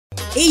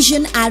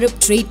Asian Arab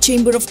Trade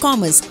Chamber of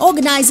Commerce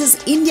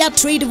organizes India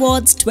Trade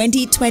Awards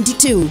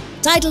 2022.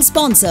 Title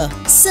sponsor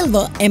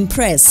Silver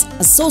Empress.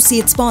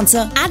 Associate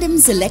sponsor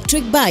Adams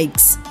Electric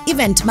Bikes.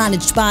 Event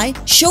managed by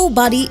Show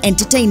Buddy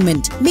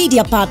Entertainment.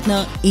 Media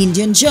partner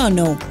Indian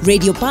Journo.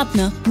 Radio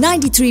partner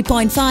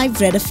 93.5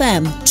 Red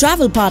FM.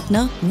 Travel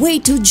partner Way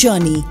to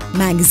Journey.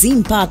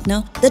 Magazine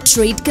partner The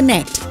Trade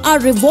Connect. Are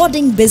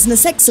rewarding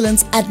business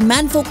excellence at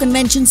Manfo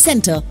Convention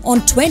Center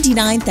on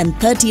 29th and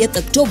 30th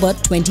October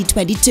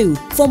 2022.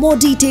 For more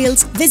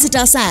details, visit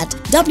us at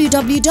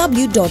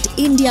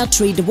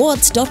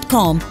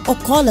www.indiatradeawards.com or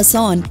call us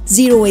on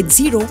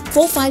 080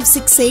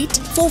 4568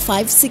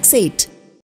 4568.